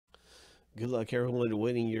Good luck, everyone,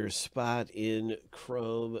 winning your spot in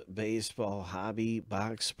Chrome Baseball Hobby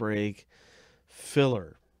Box Break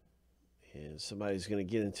Filler. And somebody's going to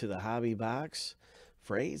get into the hobby box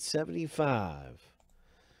for $8.75.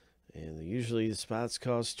 And usually the spots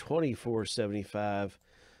cost $24.75.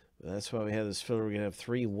 That's why we have this filler. We're going to have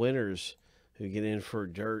 3 winners who get in for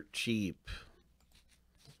dirt cheap.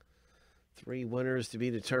 3 winners to be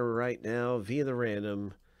determined right now via the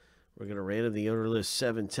random. We're going to random the owner list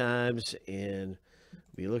 7 times and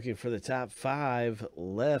be looking for the top 5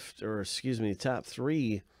 left, or excuse me, top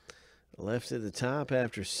 3 left at the top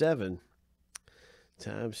after 7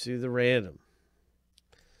 times through the random.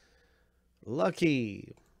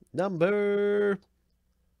 Lucky number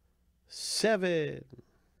 7.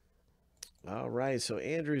 All right, so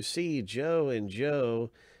Andrew C., Joe, and Joe,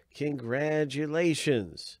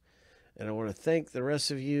 congratulations. And I want to thank the rest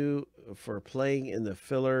of you for playing in the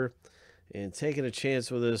filler and taking a chance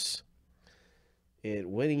with us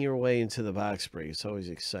and winning your way into the box break. It's always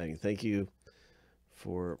exciting. Thank you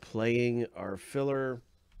for playing our filler.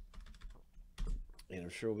 And I'm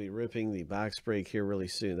sure we'll be ripping the box break here really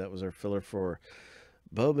soon. That was our filler for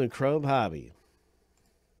Bowman Chrome Hobby.